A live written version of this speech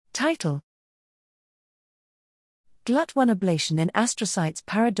Title: GLUT1 ablation in astrocytes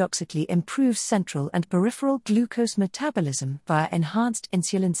paradoxically improves central and peripheral glucose metabolism via enhanced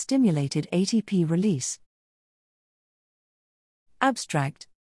insulin-stimulated ATP release. Abstract: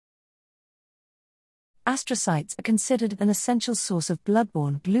 Astrocytes are considered an essential source of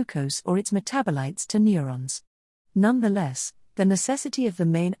blood-borne glucose or its metabolites to neurons. Nonetheless, the necessity of the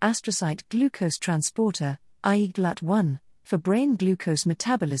main astrocyte glucose transporter, i.e. GLUT1, for brain glucose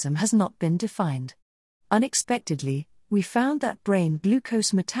metabolism has not been defined. Unexpectedly, we found that brain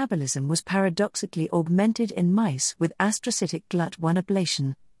glucose metabolism was paradoxically augmented in mice with astrocytic GLUT1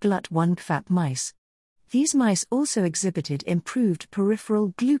 ablation, GLUT1 GFAP mice. These mice also exhibited improved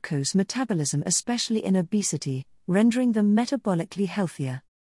peripheral glucose metabolism, especially in obesity, rendering them metabolically healthier.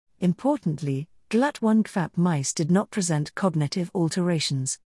 Importantly, GLUT1 GFAP mice did not present cognitive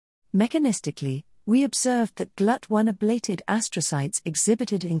alterations. Mechanistically, we observed that GLUT1 ablated astrocytes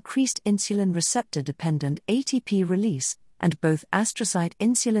exhibited increased insulin receptor-dependent ATP release, and both astrocyte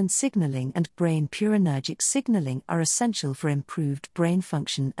insulin signaling and brain purinergic signaling are essential for improved brain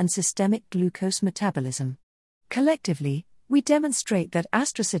function and systemic glucose metabolism. Collectively, we demonstrate that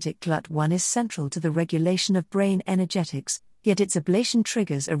astrocytic GLUT1 is central to the regulation of brain energetics, yet its ablation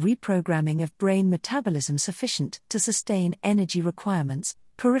triggers a reprogramming of brain metabolism sufficient to sustain energy requirements,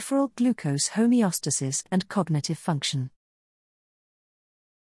 peripheral glucose homeostasis, and cognitive function.